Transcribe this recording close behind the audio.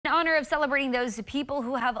honor of celebrating those people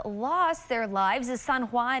who have lost their lives, the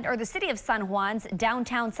city of San Juan's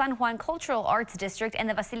downtown San Juan Cultural Arts District and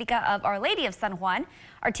the Basilica of Our Lady of San Juan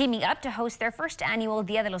are teaming up to host their first annual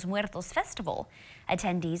Dia De Los Muertos festival.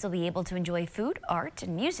 Attendees will be able to enjoy food, art,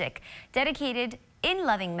 and music dedicated in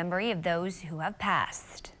loving memory of those who have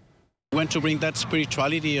passed. We want to bring that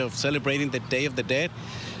spirituality of celebrating the Day of the Dead,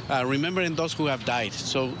 remembering those who have died.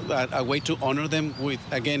 So a way to honor them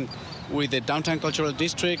with the Downtown Cultural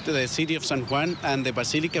District, the City of San Juan, and the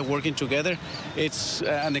Basilica working together. It's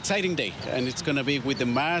an exciting day, and it's going to be with the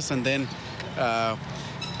Mass and then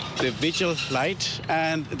the Vigil light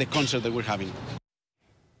and the concert that we're having.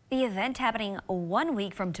 The event happening 1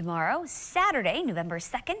 week from tomorrow, Saturday, November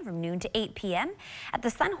 2nd, from noon to 8 p.m. at the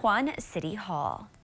San Juan City Hall.